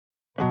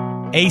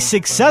A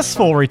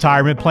successful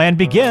retirement plan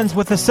begins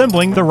with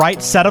assembling the right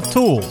set of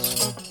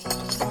tools.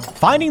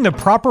 Finding the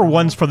proper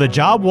ones for the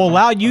job will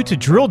allow you to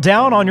drill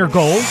down on your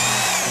goals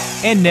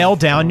and nail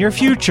down your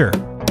future.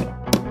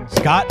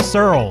 Scott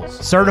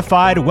Searles,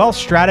 certified wealth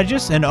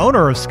strategist and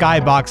owner of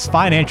Skybox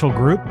Financial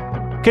Group,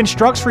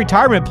 constructs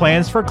retirement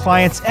plans for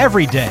clients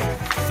every day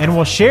and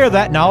will share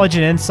that knowledge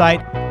and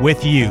insight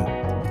with you.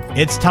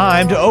 It's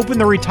time to open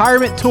the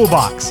retirement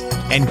toolbox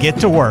and get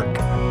to work.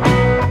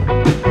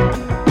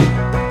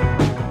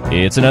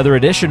 It's another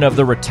edition of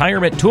the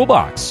Retirement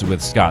Toolbox with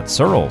Scott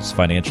Searles,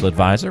 financial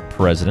advisor,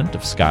 president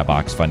of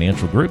Skybox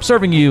Financial Group,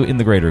 serving you in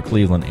the greater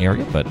Cleveland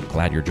area, but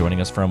glad you're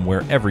joining us from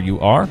wherever you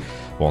are.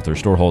 Walter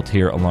Storholt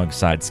here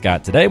alongside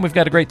Scott today. We've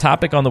got a great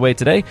topic on the way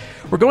today.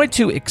 We're going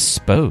to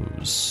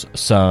expose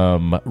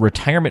some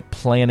retirement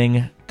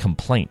planning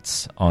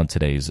complaints on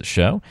today's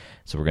show.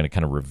 So we're going to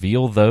kind of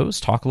reveal those,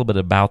 talk a little bit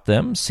about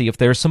them, see if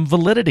there's some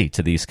validity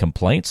to these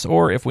complaints,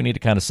 or if we need to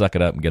kind of suck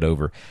it up and get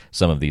over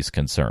some of these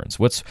concerns.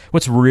 What's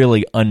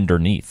really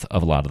underneath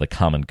of a lot of the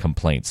common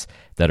complaints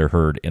that are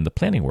heard in the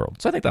planning world.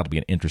 So I think that'll be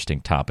an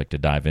interesting topic to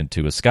dive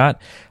into with Scott.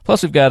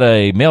 Plus, we've got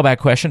a mailbag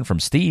question from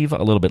Steve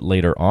a little bit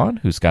later on,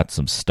 who's got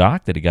some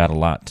stock that he got a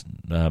lot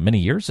many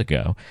years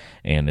ago,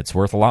 and it's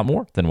worth a lot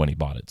more than when he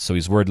bought it. So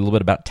he's worried a little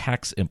bit about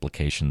tax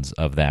implications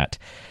of that.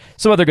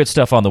 Some other good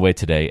stuff on the way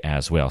today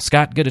as well.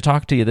 Scott, good to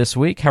talk to you this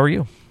week. How are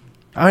you?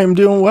 I am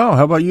doing well.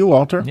 How about you,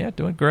 Walter? Yeah,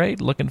 doing great.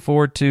 Looking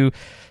forward to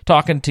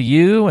talking to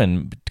you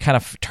and kind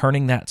of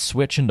turning that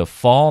switch into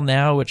fall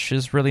now, which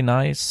is really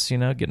nice, you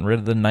know, getting rid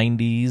of the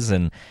 90s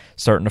and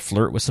starting to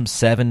flirt with some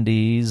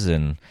 70s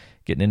and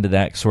getting into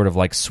that sort of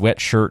like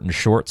sweatshirt and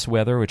shorts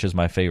weather, which is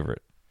my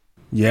favorite.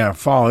 Yeah,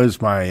 fall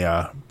is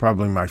my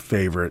probably my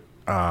favorite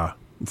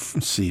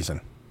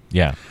season.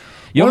 Yeah.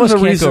 You almost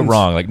can't go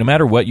wrong. Like, no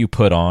matter what you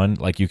put on,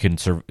 like, you can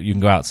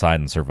go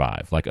outside and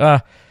survive. Like,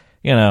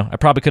 you know, I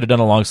probably could have done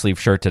a long sleeve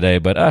shirt today,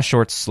 but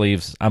short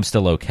sleeves, I'm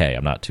still okay.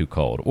 I'm not too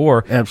cold.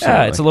 Or it's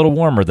a little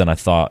warmer than I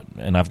thought,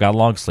 and I've got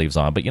long sleeves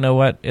on. But you know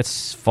what?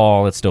 It's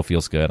fall. It still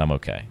feels good. I'm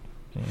okay.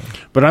 Yeah.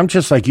 But I'm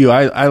just like you.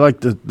 I like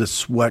the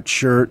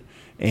sweatshirt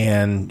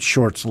and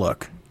shorts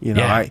look. You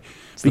know, yeah.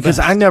 Because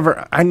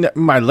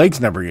my legs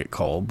never get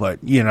cold, but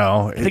you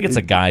know, I think it's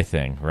a guy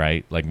thing,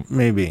 right? Like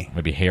maybe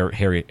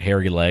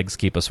hairy legs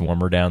keep us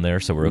warmer down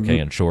there, so we're okay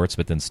in shorts,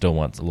 but then still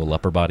want a little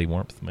upper body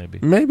warmth,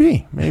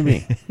 maybe.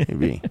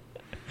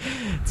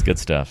 It's good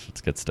stuff.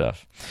 It's good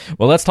stuff.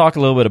 Well, let's talk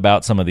a little bit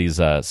about some of these.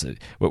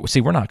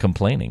 See, we're not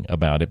complaining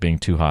about it being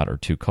too hot or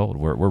too cold.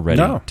 We're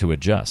ready to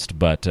adjust,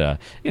 but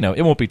you know,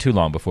 it won't be too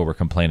long before we're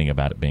complaining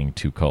about it being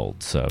too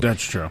cold. So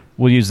that's true.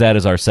 We'll use that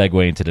as our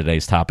segue into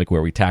today's topic,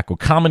 where we tackle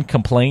common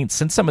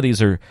complaints, and some of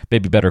these are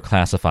maybe better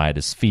classified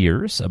as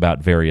fears about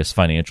various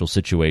financial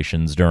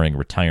situations during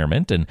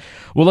retirement. And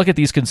we'll look at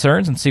these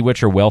concerns and see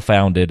which are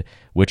well-founded,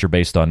 which are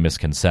based on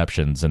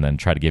misconceptions, and then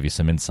try to give you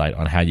some insight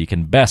on how you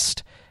can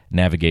best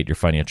navigate your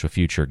financial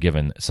future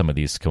given some of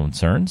these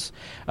concerns.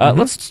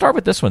 Let's start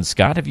with this one,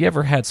 Scott. Have you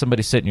ever had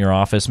somebody sit in your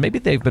office? Maybe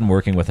they've been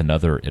working with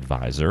another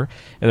advisor,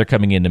 and they're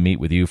coming in to meet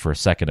with you for a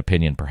second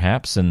opinion,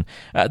 perhaps, and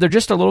they're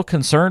just a little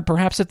concerned,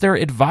 perhaps, that their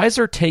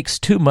advisor takes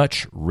too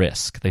much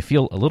risk. They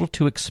feel a little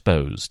too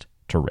exposed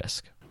to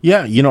risk.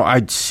 Yeah, you know,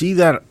 I'd see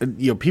that.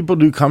 You know, people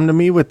do come to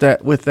me with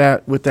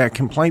that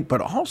complaint,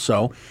 but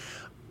also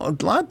a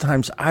lot of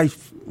times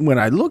when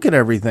I look at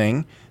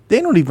everything, they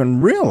don't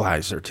even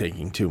realize they're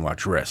taking too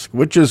much risk,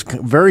 which is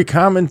very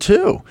common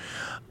too.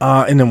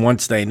 And then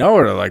once they know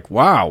it, they're like,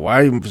 wow,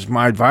 why does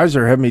my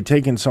advisor have me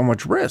taking so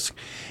much risk?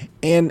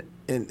 And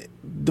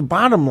the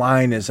bottom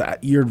line is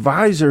that your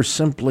advisor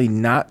simply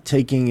not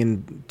taking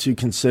into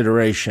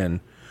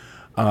consideration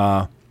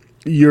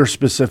your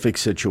specific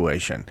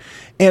situation.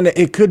 And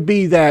it could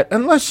be that,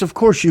 unless, of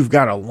course, you've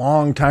got a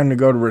long time to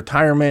go to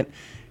retirement,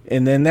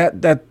 and then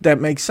that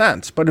makes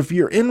sense. But if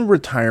you're in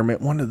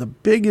retirement, one of the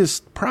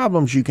biggest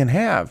problems you can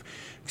have,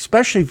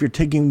 especially if you're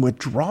taking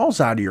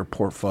withdrawals out of your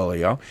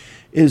portfolio,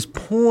 is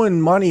pulling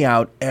money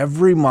out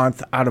every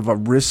month out of a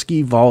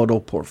risky,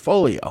 volatile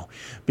portfolio.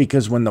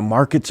 Because when the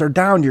markets are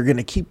down, you're going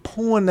to keep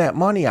pulling that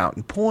money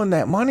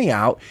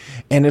out,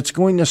 and it's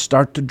going to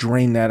start to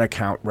drain that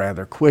account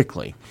rather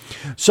quickly.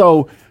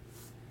 So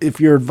if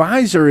your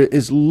advisor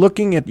is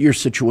looking at your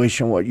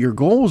situation, what your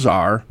goals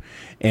are,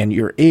 and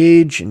your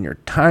age and your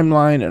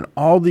timeline and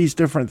all these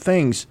different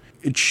things,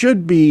 it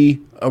should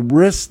be a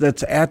risk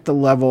that's at the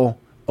level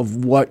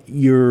of what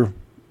your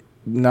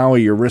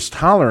risk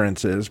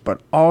tolerance is,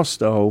 but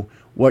also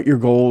what your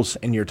goals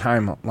and your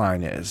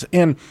timeline is.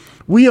 And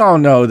we all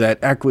know that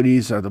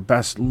equities are the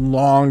best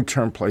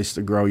long-term place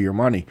to grow your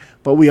money,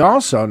 but we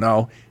also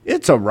know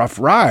it's a rough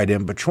ride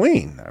in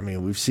between. I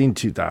mean, we've seen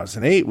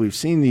 2008, we've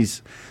seen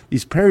these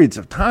periods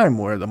of time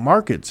where the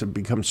markets have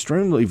become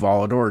extremely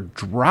volatile or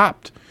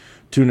dropped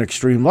to an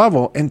extreme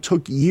level and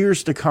took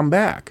years to come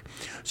back.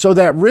 So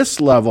that risk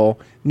level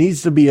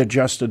needs to be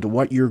adjusted to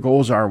what your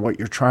goals are, what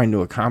you're trying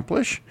to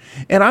accomplish.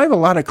 And I have a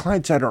lot of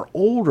clients that are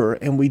older,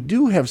 and we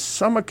do have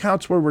some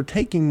accounts where we're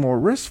taking more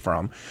risk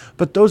from,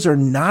 but those are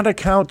not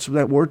accounts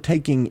that we're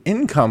taking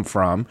income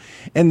from,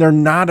 and they're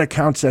not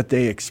accounts that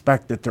they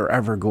expect that they're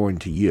ever going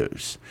to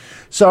use.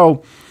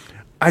 So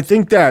I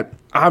think that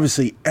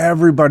obviously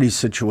everybody's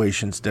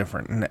situation's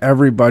different, and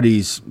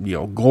everybody's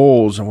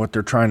goals and what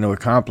they're trying to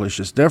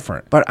accomplish is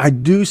different. But I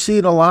do see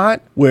it a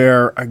lot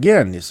where,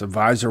 again, this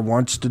advisor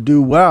wants to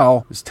do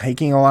well, is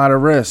taking a lot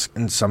of risk,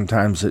 and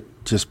sometimes it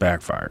just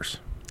backfires.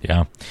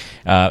 Yeah.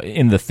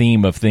 In the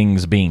theme of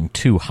things being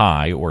too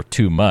high or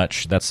too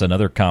much, that's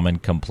another common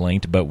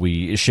complaint, but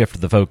we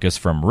shift the focus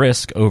from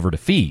risk over to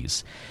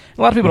fees.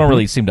 A lot of people don't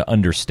really seem to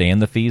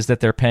understand the fees that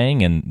they're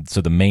paying, and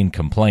so the main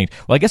complaint,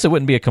 well, I guess it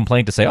wouldn't be a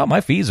complaint to say, oh,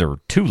 my fees are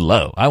too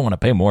low. I want to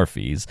pay more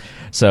fees.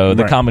 So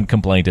the common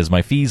complaint is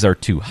my fees are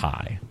too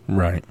high.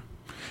 Right.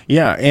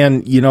 Yeah,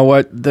 and you know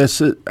what?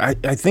 I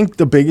think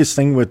the biggest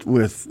thing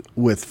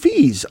with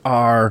fees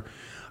are,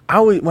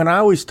 when I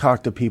always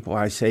talk to people,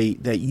 I say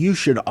that you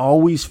should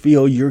always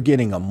feel you're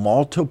getting a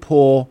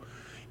multiple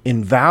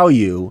in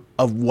value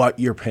of what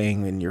you're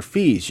paying in your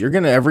fees. You're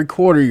going to, every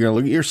quarter, you're going to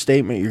look at your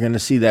statement, you're going to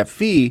see that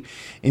fee,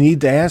 and you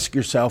need to ask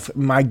yourself,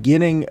 am I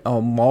getting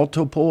a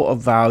multiple of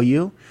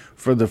value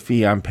for the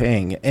fee I'm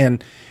paying?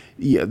 And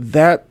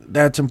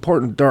that's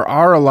important. There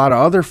are a lot of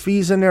other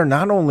fees in there,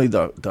 not only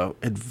the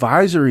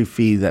advisory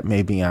fee that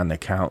may be on the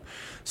account.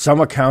 Some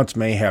accounts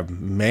may have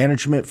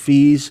management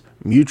fees,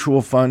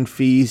 mutual fund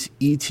fees,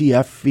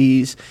 ETF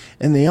fees,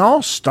 and they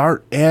all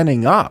start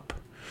adding up.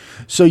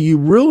 So you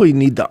really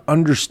need to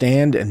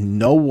understand and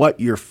know what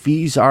your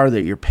fees are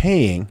that you're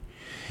paying.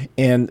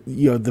 And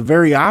the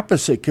very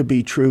opposite could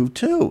be true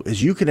too,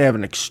 is you could have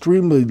an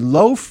extremely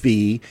low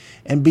fee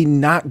and be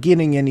not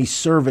getting any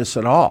service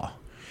at all.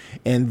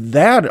 And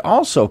that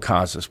also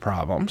causes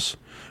problems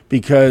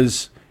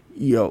because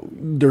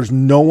there's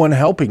no one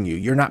helping you.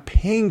 You're not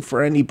paying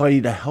for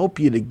anybody to help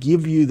you, to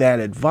give you that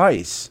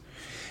advice.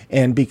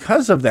 And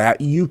because of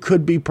that, you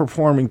could be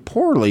performing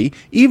poorly,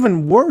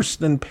 even worse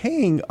than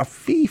paying a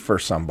fee for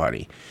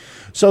somebody.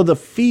 So the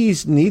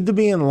fees need to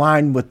be in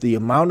line with the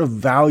amount of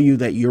value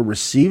that you're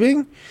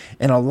receiving.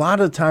 And a lot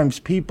of times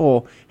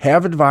people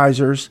have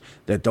advisors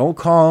that don't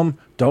call them,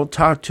 don't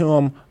talk to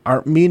them,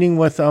 aren't meeting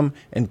with them,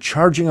 and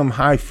charging them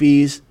high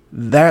fees.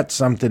 That's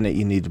something that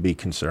you need to be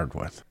concerned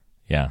with.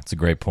 Yeah, it's a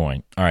great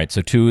point. All right,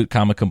 so 2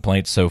 common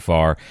complaints so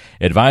far.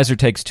 Advisor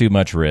takes too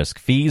much risk.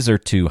 Fees are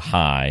too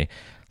high.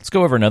 Let's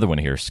go over another one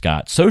here,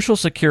 Scott. Social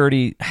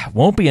Security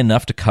won't be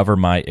enough to cover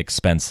my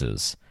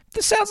expenses.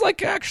 This sounds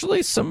like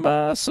actually some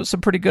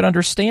pretty good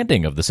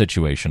understanding of the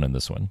situation in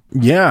this one.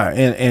 Yeah,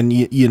 and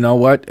you know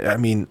what? I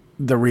mean,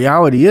 the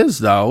reality is,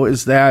 though,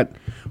 is that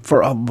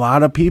for a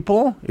lot of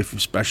people,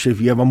 especially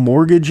if you have a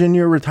mortgage in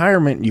your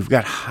retirement, you've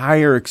got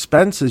higher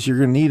expenses you're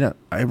going to need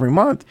every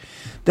month,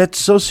 that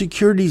Social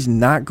Security is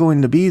not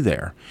going to be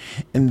there.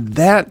 And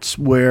that's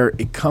where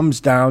it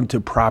comes down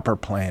to proper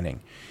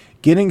planning.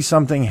 Getting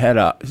something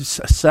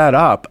set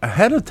up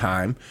ahead of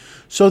time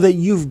so that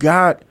you've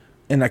got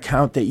an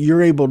account that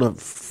you're able to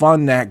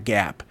fund that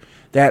gap,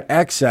 that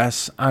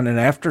excess on an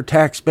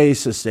after-tax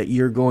basis that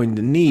you're going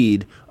to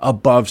need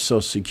above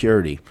Social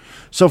Security.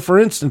 So, for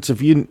instance,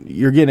 if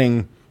you're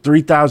getting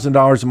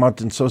 $3,000 a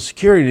month in Social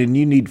Security and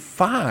you need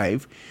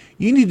 $5,000,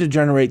 you need to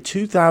generate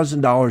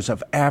 $2,000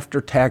 of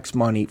after-tax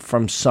money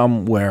from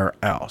somewhere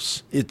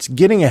else. It's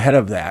getting ahead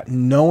of that,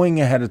 knowing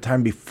ahead of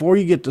time before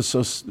you get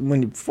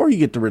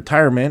to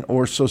retirement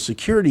or Social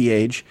Security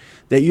age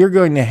that you're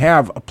going to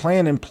have a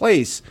plan in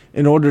place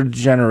in order to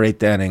generate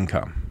that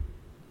income.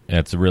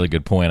 That's a really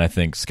good point, I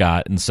think,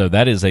 Scott. And so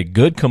that is a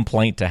good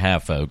complaint to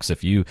have, folks.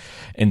 If you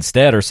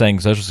instead are saying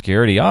Social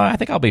Security, I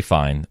think I'll be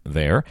fine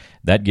there,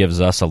 that gives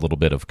us a little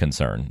bit of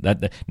concern.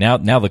 That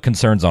now the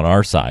concern's on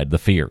our side. The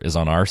fear is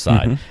on our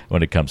side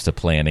when it comes to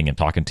planning and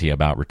talking to you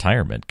about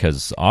retirement,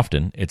 because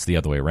often it's the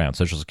other way around.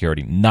 Social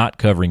Security not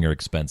covering your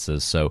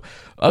expenses. So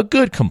a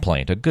good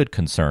complaint, a good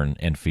concern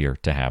and fear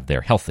to have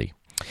there. Healthy.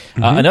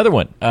 Another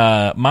one,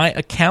 my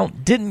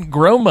account didn't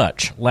grow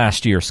much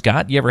last year,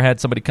 Scott. You ever had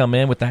somebody come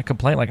in with that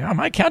complaint like,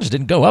 my account just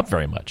didn't go up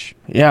very much?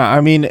 Yeah,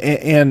 I mean,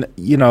 and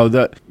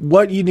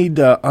what you need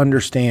to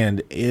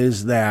understand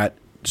is that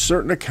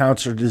certain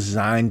accounts are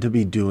designed to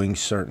be doing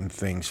certain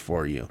things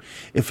for you.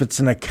 If it's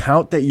an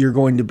account that you're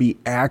going to be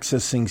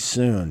accessing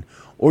soon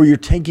or you're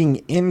taking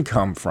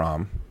income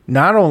from,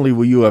 not only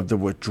will you have the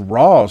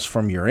withdrawals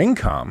from your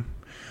income,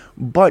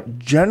 but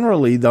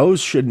generally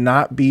those should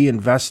not be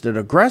invested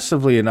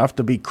aggressively enough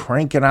to be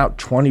cranking out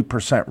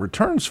 20%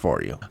 returns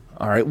for you.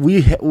 All right,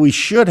 we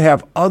should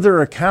have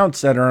other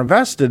accounts that are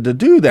invested to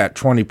do that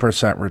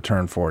 20%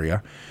 return for you.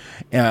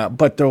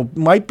 But there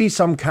might be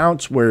some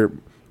accounts where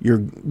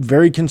you're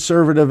very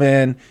conservative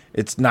in,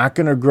 it's not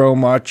going to grow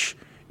much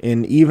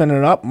in even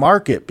an up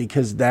market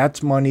because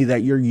that's money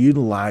that you're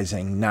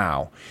utilizing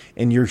now.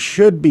 And you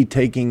should be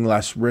taking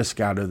less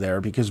risk out of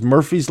there because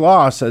Murphy's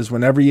Law says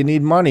whenever you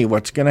need money,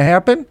 what's going to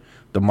happen?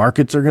 The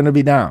markets are going to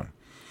be down.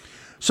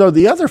 So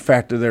the other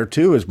factor there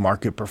too is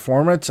market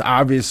performance.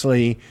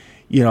 Obviously,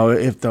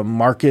 if the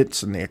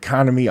markets and the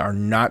economy are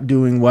not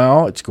doing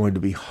well, it's going to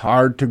be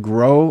hard to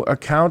grow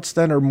accounts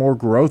that are more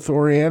growth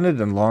oriented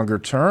and longer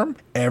term.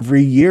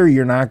 Every year,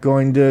 you're not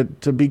going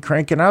to be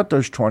cranking out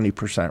those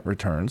 20%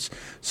 returns.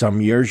 Some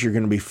years you're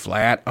going to be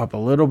flat, up a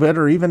little bit,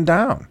 or even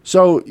down.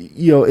 So,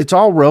 it's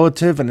all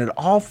relative, and it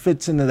all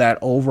fits into that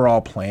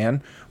overall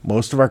plan.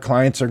 Most of our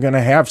clients are going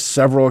to have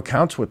several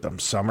accounts with them.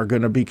 Some are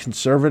going to be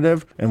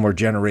conservative, and we're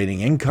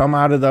generating income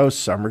out of those.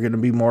 Some are going to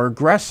be more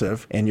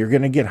aggressive, and you're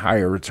going to get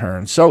higher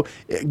returns. So,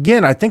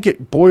 again, I think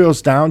it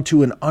boils down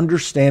to an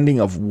understanding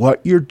of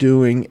what you're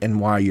doing and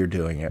why you're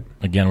doing it.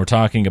 Again, we're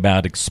talking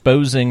about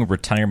exposing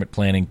retirement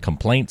planning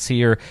complaints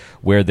here,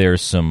 where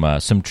there's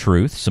some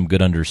truth, some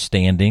good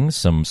understanding,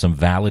 some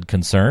valid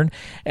concern,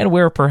 and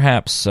where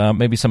perhaps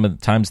maybe some of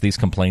the times these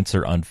complaints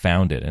are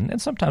unfounded.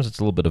 And sometimes it's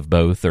a little bit of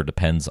both, or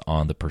depends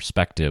on the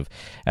perspective,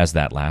 as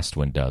that last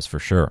one does for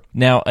sure.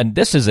 Now, and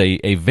this is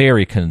a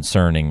very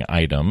concerning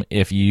item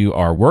if you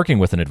are working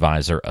with an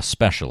advisor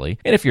especially,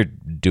 and if you're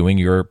doing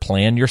your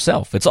plan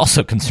yourself. It's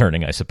also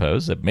concerning, I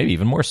suppose, maybe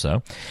even more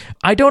so.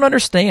 I don't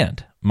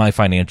understand my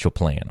financial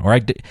plan, or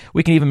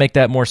we can even make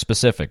that more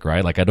specific,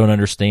 right? Like, I don't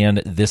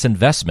understand this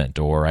investment,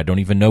 or I don't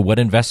even know what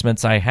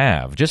investments I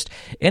have. Just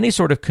any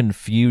sort of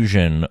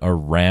confusion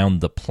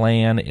around the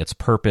plan, its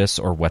purpose,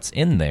 or what's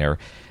in there,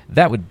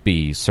 that would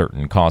be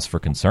certain cause for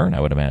concern, I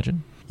would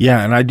imagine.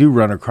 Yeah, and I do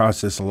run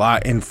across this a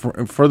lot. And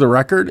for the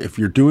record, if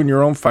you're doing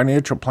your own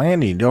financial plan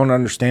and you don't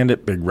understand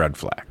it, big red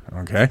flag,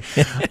 okay?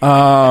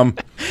 But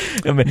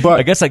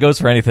I guess that goes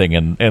for anything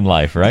in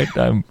life, right?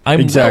 I'm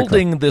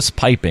exactly. welding this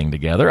piping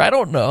together. I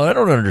don't know. I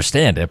don't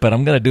understand it, but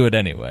I'm going to do it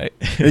anyway.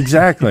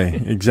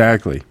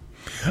 Exactly.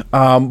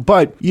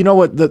 But you know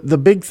what? The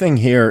big thing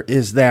here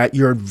is that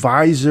your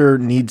advisor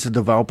needs to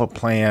develop a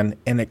plan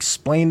and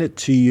explain it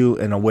to you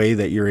in a way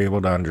that you're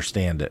able to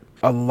understand it.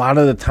 A lot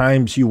of the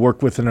times you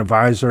work with an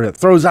advisor that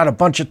throws out a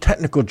bunch of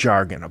technical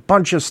jargon, a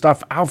bunch of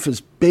stuff,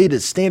 alphas,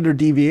 betas, standard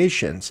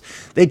deviations.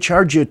 They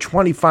charge you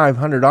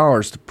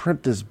 $2,500 to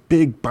print this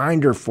big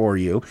binder for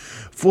you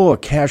full of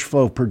cash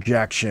flow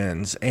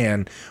projections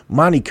and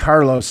Monte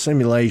Carlo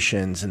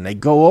simulations, and they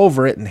go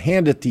over it and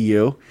hand it to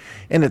you,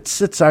 and it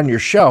sits on your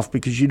shelf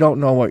because you don't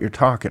know what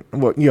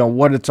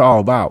what it's all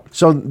about.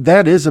 So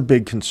that is a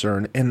big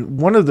concern. And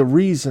one of the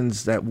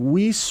reasons that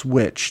we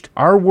switched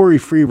our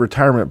Worry-Free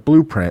Retirement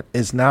Blueprint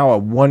is now a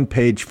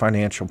one-page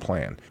financial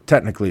plan.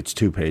 Technically, it's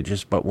 2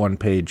 pages, but 1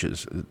 page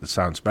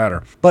sounds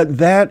better. But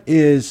that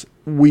is,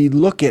 we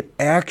look at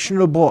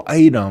actionable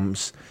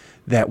items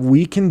that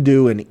we can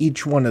do in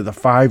each one of the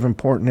 5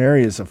 important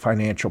areas of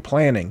financial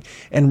planning,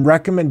 and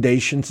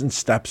recommendations and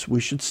steps we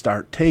should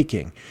start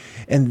taking.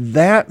 And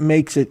that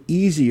makes it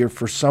easier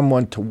for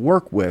someone to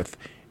work with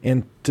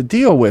and to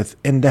deal with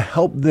and to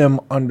help them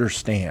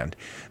understand.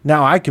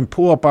 Now, I can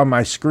pull up on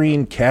my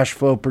screen cash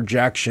flow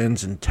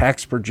projections and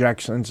tax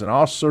projections and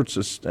all sorts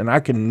of, and I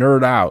can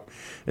nerd out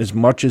as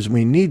much as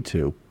we need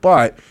to.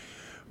 But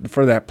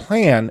for that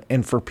plan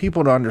and for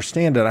people to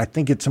understand it, I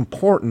think it's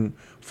important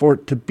for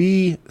it to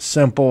be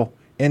simple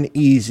and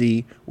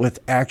easy with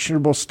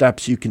actionable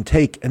steps you can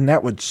take, and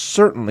that would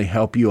certainly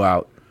help you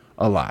out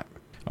a lot.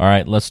 All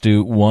right, let's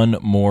do one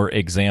more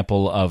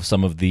example of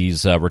some of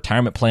these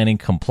retirement planning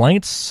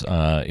complaints.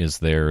 Is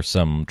there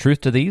some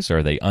truth to these?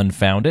 Are they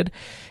unfounded?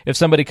 If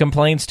somebody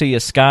complains to you,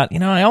 Scott,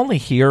 I only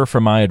hear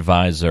from my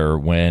advisor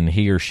when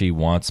he or she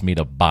wants me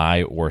to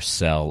buy or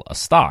sell a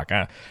stock.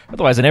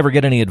 Otherwise, I never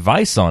get any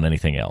advice on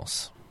anything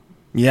else.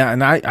 Yeah,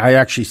 and I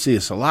actually see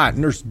this a lot.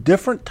 And there's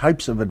different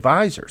types of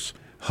advisors.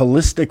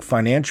 Holistic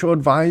financial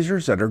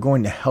advisors that are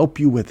going to help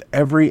you with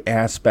every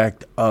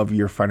aspect of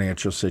your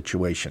financial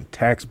situation: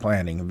 tax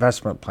planning,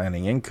 investment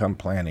planning, income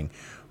planning,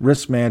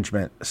 risk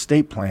management,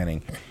 estate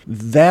planning.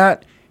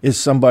 That is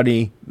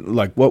somebody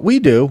like what we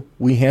do.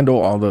 We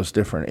handle all those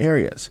different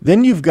areas.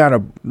 Then you've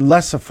got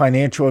less a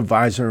financial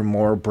advisor,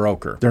 more a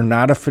broker. They're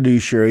not a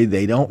fiduciary.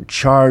 They don't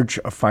charge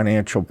a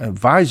financial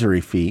advisory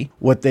fee.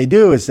 What they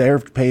do is they're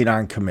paid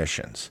on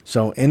commissions.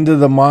 So end of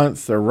the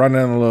month, they're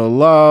running a little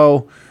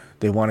low.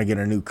 They want to get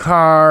a new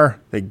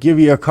car, they give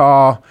you a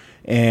call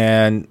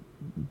and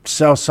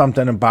sell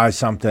something and buy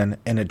something,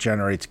 and it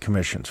generates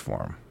commissions for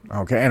them.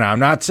 Okay, and I'm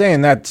not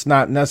saying that's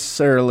not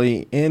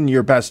necessarily in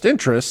your best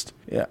interest,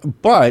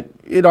 but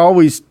it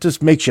always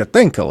just makes you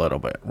think a little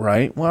bit,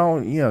 right?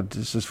 Well,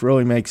 does this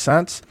really make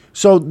sense?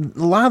 So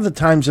a lot of the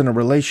times in a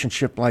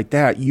relationship like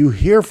that, you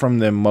hear from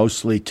them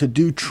mostly to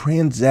do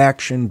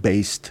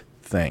transaction-based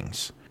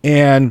things.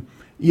 And,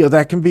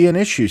 that can be an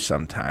issue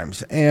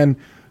sometimes. And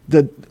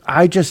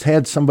I just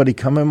had somebody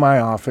come in my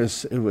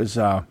office. It was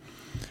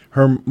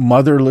her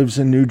mother lives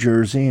in New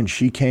Jersey, and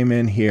she came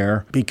in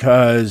here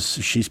because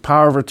she's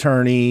power of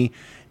attorney,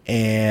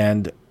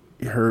 and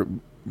her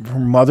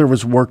mother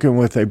was working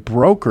with a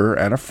broker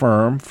at a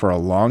firm for a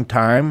long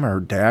time. Her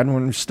dad,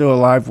 when he was still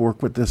alive,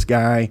 worked with this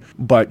guy.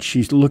 But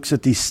she looks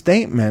at these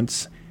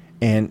statements,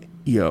 and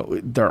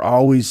they're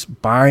always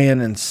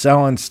buying and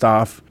selling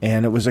stuff,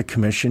 and it was a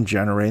commission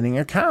generating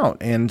account.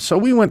 And so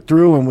we went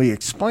through and we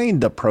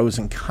explained the pros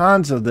and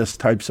cons of this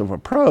types of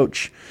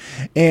approach.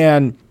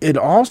 And it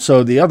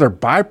also, the other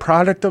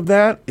byproduct of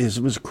that is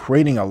it was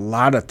creating a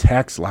lot of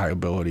tax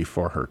liability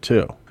for her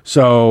too.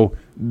 So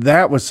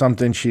that was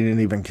something she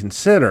didn't even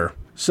consider.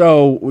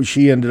 So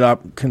she ended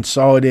up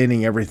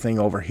consolidating everything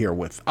over here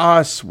with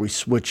us. We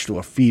switched to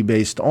a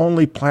fee-based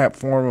only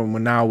platform,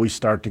 and now we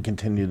start to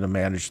continue to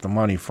manage the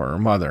money for her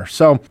mother.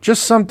 So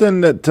just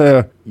something that,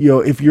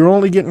 if you're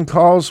only getting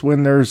calls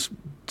when there's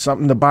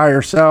something to buy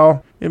or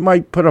sell, it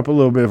might put up a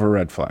little bit of a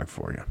red flag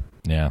for you.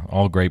 Yeah,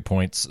 all great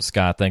points,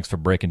 Scott. Thanks for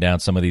breaking down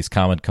some of these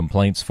common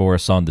complaints for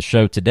us on the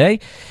show today.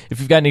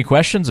 If you've got any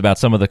questions about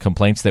some of the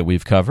complaints that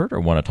we've covered or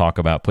want to talk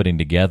about putting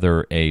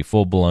together a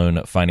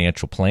full-blown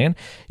financial plan,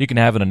 you can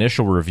have an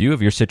initial review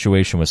of your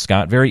situation with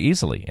Scott very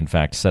easily. In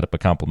fact, set up a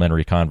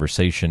complimentary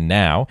conversation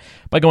now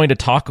by going to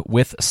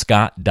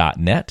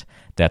talkwithscott.net.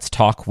 That's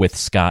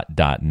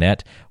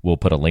talkwithscott.net. We'll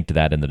put a link to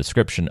that in the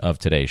description of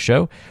today's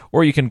show.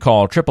 Or you can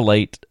call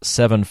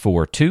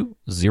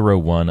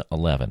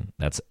 888-742-0111.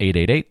 That's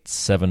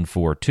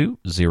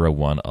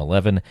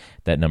 888-742-0111.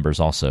 That number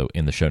is also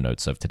in the show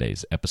notes of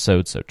today's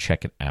episode, so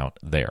check it out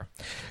there.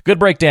 Good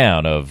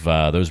breakdown of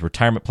those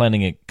retirement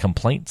planning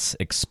complaints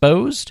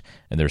exposed,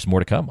 and there's more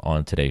to come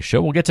on today's show.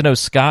 We'll get to know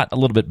Scott a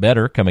little bit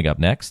better coming up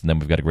next, and then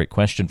we've got a great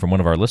question from one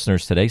of our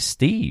listeners today.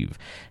 Steve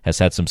has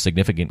had some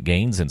significant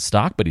gains in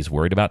stock, but he's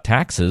worried about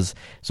taxes,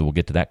 so we'll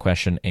get to that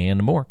question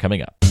and more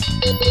coming up.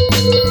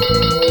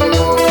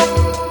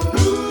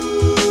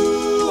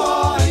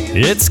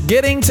 It's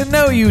getting to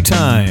know you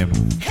time.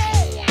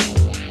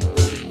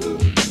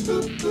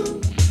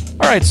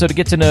 All right, so to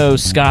get to know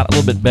Scott a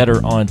little bit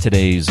better on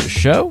today's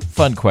show,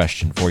 fun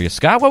question for you,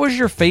 Scott. What was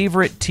your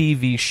favorite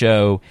TV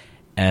show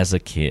as a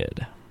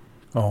kid?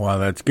 Oh, wow,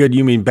 that's good.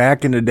 You mean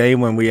back in the day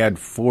when we had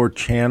 4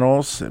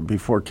 channels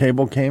before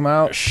cable came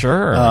out?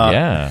 Sure,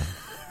 yeah.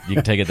 You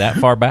can take it that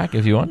far back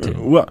if you want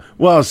to.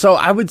 Well, so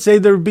I would say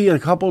there would be a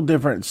couple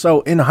different.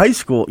 So in high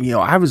school,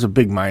 I was a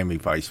big Miami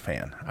Vice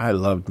fan. I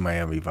loved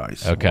Miami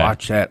Vice. Okay.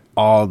 Watch that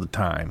all the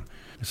time.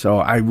 So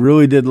I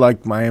really did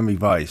like Miami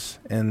Vice.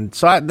 And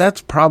so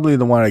that's probably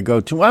the one I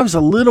go to. When I was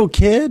a little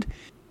kid,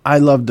 I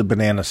loved the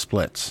Banana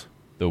Splits.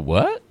 The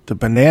what? The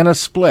Banana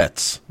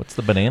Splits. What's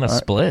the Banana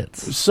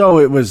Splits? So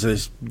it was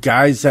these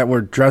guys that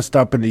were dressed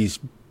up in these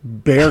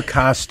bear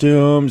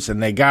costumes,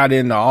 and they got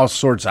into all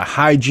sorts of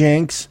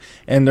hijinks.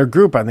 And their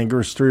group, I think there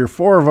was 3 or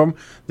 4 of them,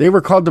 they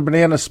were called the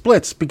Banana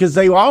Splits because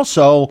they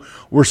also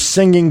were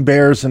singing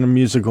bears in a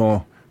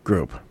musical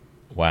group.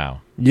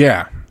 Wow.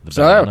 Yeah. The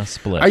Banana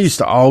Splits. I used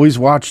to always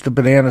watch the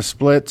Banana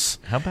Splits.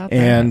 How about that?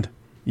 And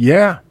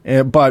yeah,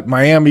 but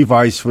Miami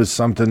Vice was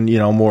something,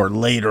 more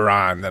later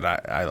on that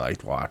I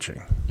liked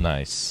watching.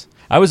 Nice.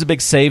 I was a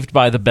big Saved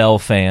by the Bell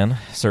fan.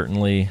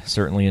 Certainly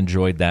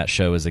enjoyed that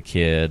show as a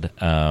kid.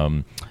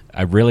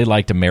 I really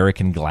liked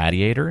American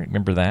Gladiator.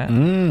 Remember that?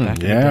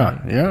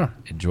 Yeah.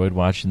 Enjoyed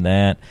watching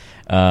that.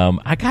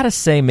 I got to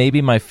say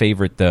maybe my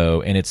favorite,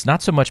 though, and it's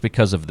not so much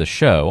because of the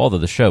show, although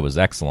the show was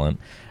excellent,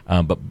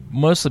 but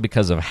mostly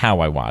because of how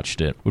I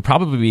watched it, would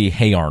probably be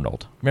Hey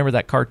Arnold. Remember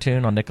that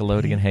cartoon on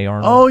Nickelodeon, Hey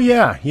Arnold? Oh,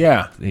 yeah.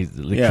 He's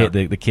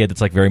the kid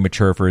that's like very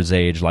mature for his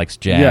age, likes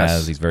jazz.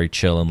 Yes. He's very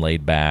chill and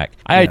laid back.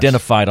 I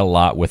identified a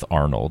lot with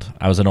Arnold.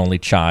 I was an only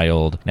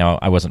child. Now,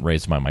 I wasn't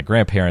raised by my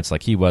grandparents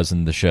like he was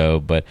in the show,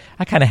 but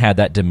I kind of had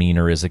that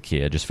demeanor as a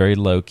kid, just very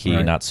low-key,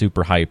 right. Not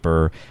super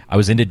hyper. I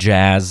was into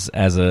jazz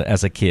as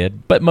a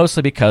kid, but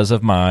mostly because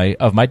of my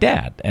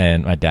dad.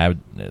 And my dad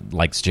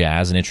likes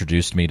jazz and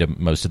introduced me to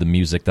most of the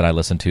music that I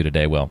listen to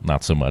today. Well,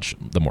 not so much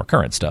the more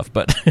current stuff,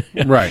 but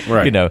right.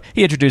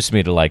 He introduced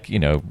me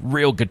to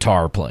real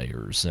guitar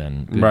players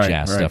and good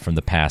jazz stuff from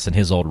the past and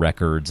his old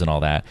records and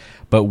all that.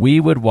 But we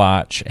would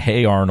watch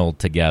Hey Arnold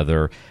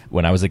together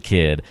when I was a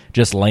kid,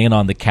 just laying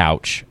on the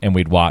couch, and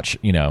we'd watch,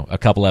 a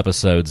couple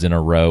episodes in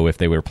a row if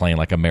they were playing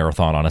like a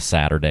marathon on a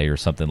Saturday or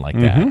something like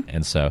that.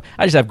 And so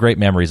I just have great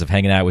memories of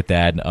hanging out with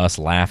Dad and us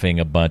laughing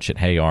a bunch at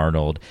Hey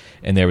Arnold.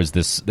 And there's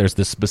this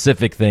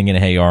specific thing in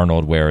Hey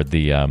Arnold where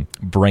the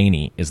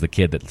Brainy is the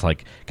kid that's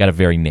like got a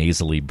very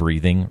nasally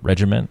breathing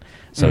regimen.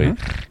 So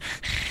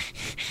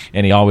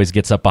he always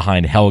gets up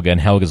behind Helga, and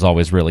Helga's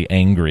always really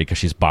angry because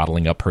she's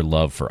bottling up her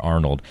love for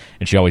Arnold.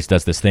 And she always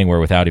does this thing where,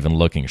 without even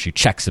looking, she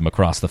checks him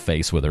across the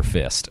face with her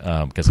fist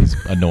because he's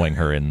annoying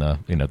her in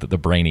the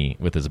Brainy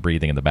with his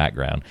breathing in the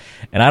background.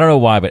 And I don't know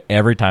why, but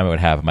every time it would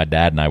happen, my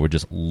dad and I would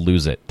just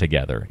lose it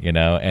together,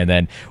 and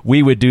then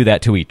we would do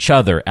that to each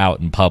other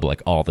out in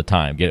public all the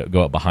time,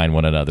 go up behind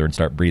one another and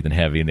start breathing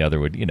heavy, and the other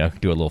would,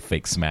 do a little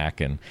fake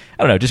smack. And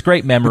I don't know, just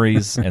great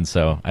memories. And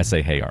so I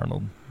say, Hey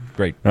Arnold.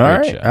 Great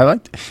right. show. I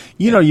liked.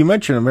 You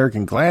mentioned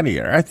American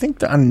Gladiator. I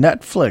think on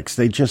Netflix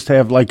they just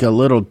have like a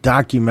little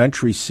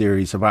documentary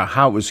series about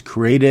how it was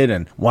created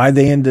and why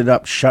they ended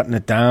up shutting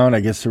it down. I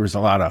guess there was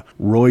a lot of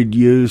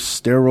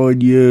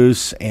steroid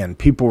use, and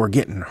people were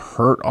getting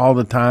hurt all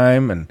the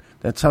time, and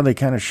that's how they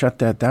kind of shut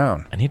that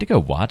down. I need to go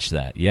watch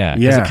that. Yeah,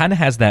 because it kind of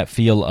has that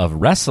feel of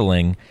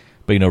wrestling,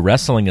 But,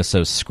 wrestling is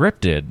so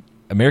scripted.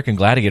 American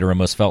Gladiator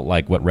almost felt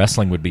like what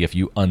wrestling would be if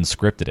you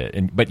unscripted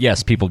it. But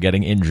yes, people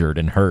getting injured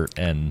and hurt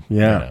and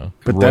but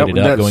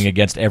roided up, going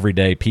against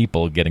everyday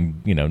people,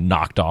 getting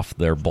knocked off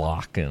their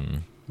block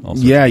and all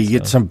sorts of you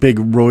get some big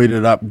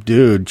roided up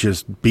dude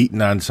just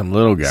beating on some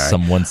little guy,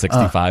 some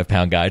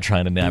 165-pound guy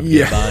trying to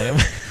navigate by him.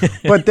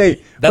 But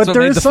that's what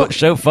made the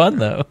show fun,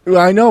 though.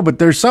 I know, but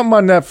there's something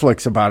on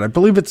Netflix about it. I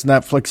believe it's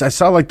Netflix. I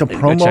saw like the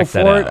promo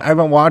for it. I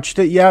haven't watched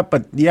it yet,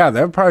 but yeah,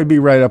 that would probably be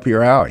right up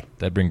your alley.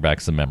 That'd bring back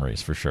some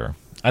memories for sure.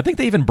 I think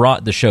they even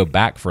brought the show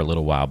back for a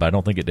little while, but I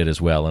don't think it did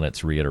as well in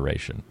its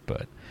reiteration.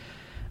 But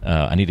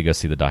I need to go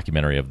see the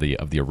documentary of the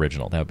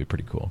original. That would be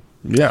pretty cool.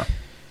 Yeah.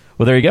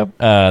 Well, there you go.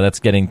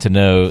 That's getting to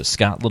know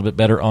Scott a little bit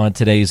better on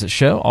today's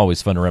show.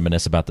 Always fun to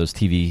reminisce about those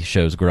TV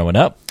shows growing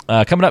up.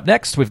 Coming up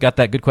next, we've got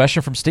that good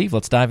question from Steve.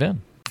 Let's dive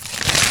in.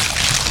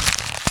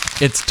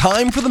 It's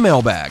time for the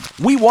mailbag.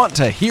 We want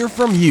to hear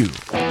from you.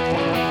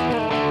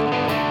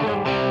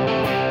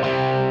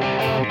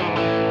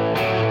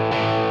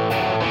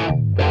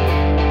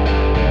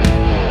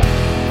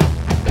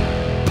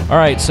 All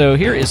right, so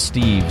here is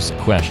Steve's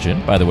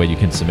question. By the way, you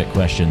can submit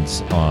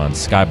questions on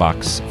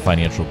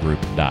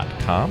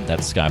skyboxfinancialgroup.com.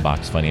 That's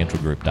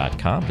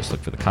skyboxfinancialgroup.com. Just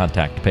look for the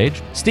contact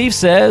page. Steve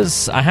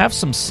says, I have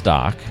some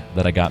stock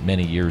that I got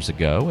many years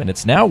ago, and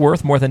it's now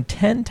worth more than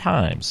 10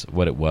 times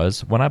what it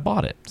was when I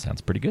bought it.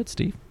 Sounds pretty good,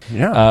 Steve.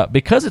 Yeah.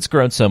 Because it's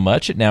grown so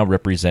much, it now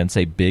represents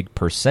a big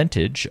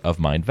percentage of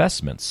my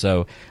investments.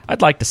 So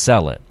I'd like to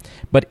sell it.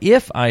 But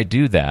if I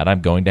do that, I'm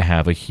going to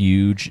have a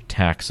huge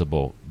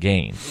taxable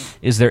gain.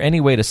 Is there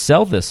any way to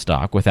sell this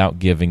stock without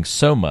giving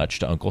so much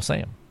to Uncle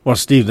Sam? Well,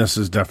 Steve, this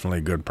is definitely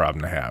a good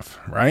problem to have,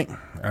 right?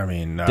 I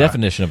mean,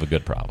 definition of a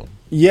good problem.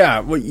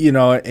 Yeah, well,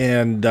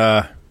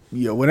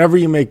 whenever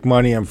you make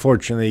money,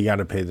 unfortunately, you got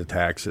to pay the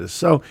taxes.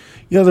 So,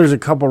 there's a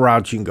couple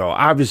routes you can go.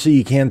 Obviously,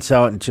 you can't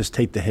sell it and just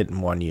take the hit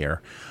in 1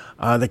 year.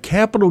 The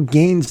capital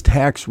gains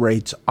tax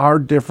rates are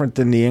different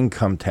than the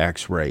income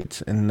tax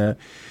rates, and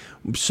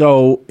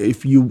so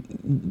if you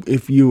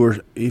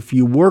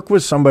work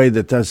with somebody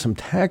that does some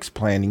tax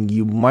planning,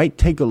 you might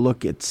take a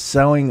look at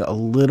selling a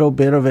little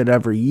bit of it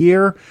every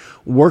year,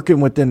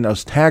 working within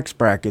those tax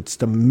brackets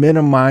to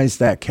minimize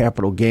that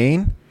capital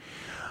gain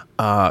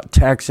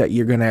tax that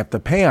you're going to have to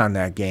pay on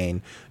that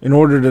gain in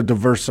order to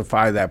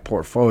diversify that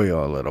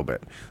portfolio a little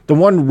bit. The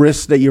one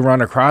risk that you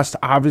run across,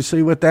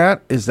 obviously, with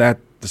that is that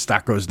the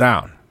stock goes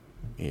down.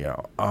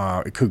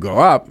 It could go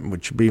up,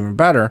 which would be even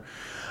better.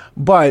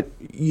 But,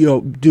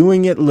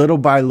 doing it little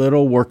by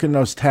little, working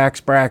those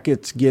tax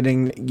brackets,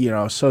 getting,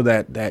 so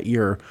that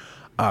your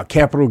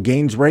capital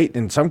gains rate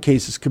in some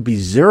cases could be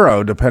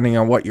zero, depending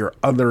on what your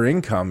other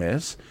income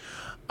is.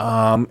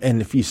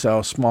 And if you sell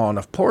a small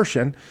enough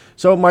portion.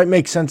 So it might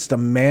make sense to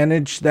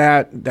manage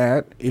that.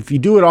 If you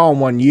do it all in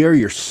 1 year,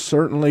 you're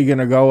certainly going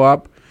to go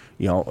up.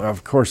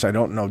 Of course, I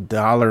don't know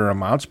dollar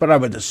amounts, but I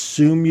would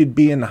assume you'd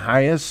be in the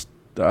highest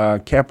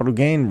capital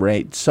gain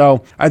rate.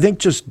 So I think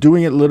just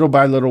doing it little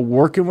by little,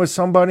 working with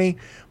somebody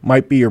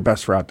might be your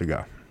best route to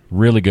go.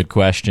 Really good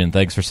question.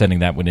 Thanks for sending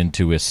that one in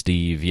to us,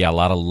 Steve. Yeah, a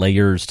lot of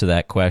layers to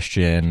that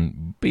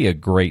question. Be a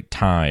great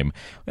time.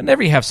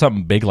 Whenever you have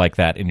something big like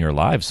that in your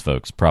lives,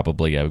 folks,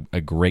 probably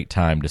a great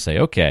time to say,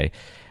 okay,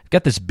 I've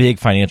got this big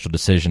financial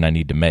decision I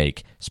need to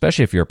make,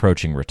 especially if you're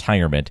approaching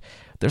retirement.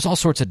 There's all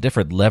sorts of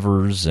different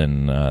levers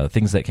and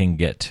things that can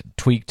get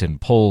tweaked and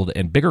pulled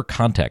and bigger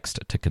context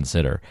to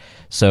consider.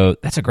 So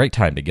that's a great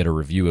time to get a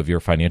review of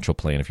your financial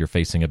plan if you're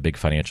facing a big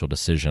financial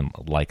decision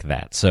like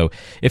that. So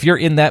if you're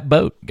in that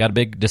boat, got a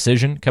big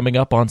decision coming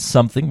up on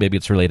something, maybe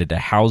it's related to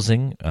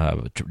housing,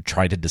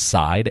 trying to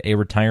decide a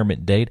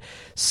retirement date,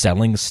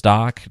 selling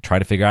stock, try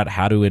to figure out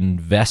how to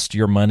invest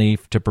your money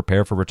to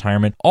prepare for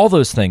retirement, all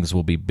those things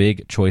will be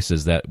big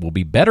choices that will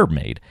be better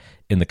made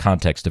in the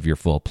context of your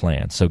full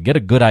plan. So get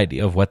a good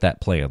idea of what that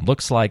plan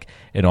looks like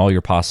and all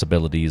your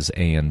possibilities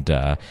and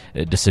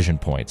decision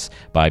points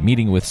by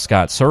meeting with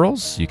Scott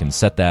Searles. You can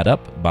set that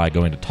up by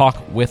going to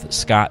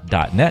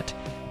talkwithscott.net,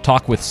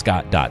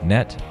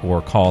 talkwithscott.net,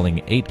 or calling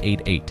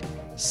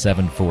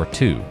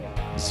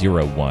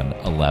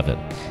 888-742-0111.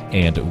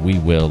 And we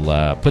will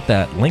put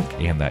that link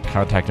and that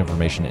contact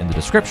information in the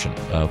description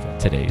of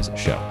today's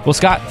show. Well,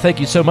 Scott, thank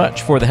you so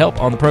much for the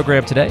help on the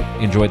program today.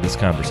 Enjoyed this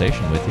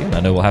conversation with you. I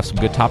know we'll have some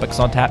good topics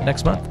on tap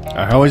next month.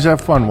 I always have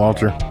fun,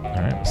 Walter. All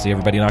right. We'll see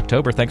everybody in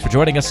October. Thanks for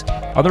joining us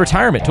on the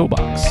Retirement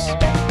Toolbox.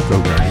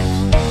 Go Guardians.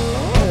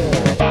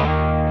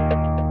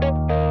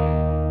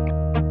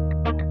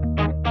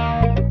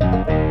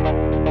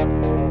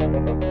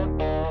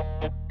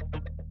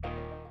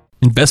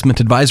 Investment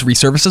advisory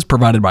services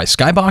provided by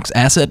Skybox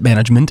Asset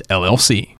Management, LLC.